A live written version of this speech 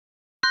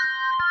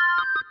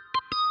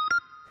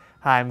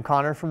Hi, I'm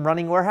Connor from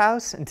Running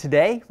Warehouse, and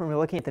today we're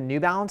looking at the New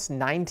Balance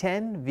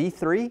 910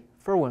 V3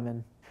 for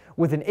women.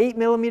 With an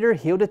 8mm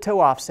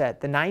heel-to-toe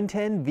offset, the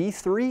 910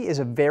 V3 is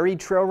a very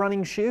trail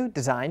running shoe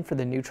designed for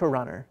the neutral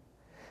runner.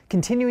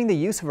 Continuing the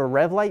use of a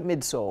Revlite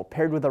midsole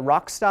paired with a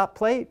Rockstop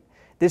plate,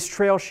 this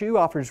trail shoe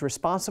offers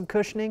responsive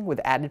cushioning with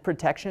added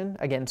protection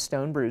against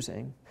stone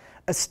bruising.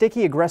 A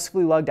sticky,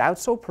 aggressively lugged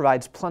outsole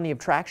provides plenty of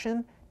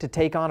traction to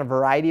take on a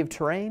variety of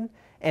terrain,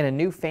 and a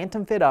new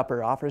Phantom Fit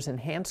upper offers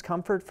enhanced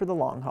comfort for the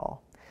long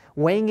haul.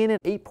 Weighing in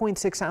at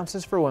 8.6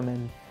 ounces for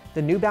women,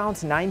 the New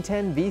Balance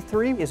 910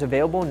 V3 is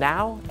available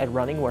now at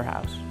Running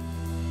Warehouse.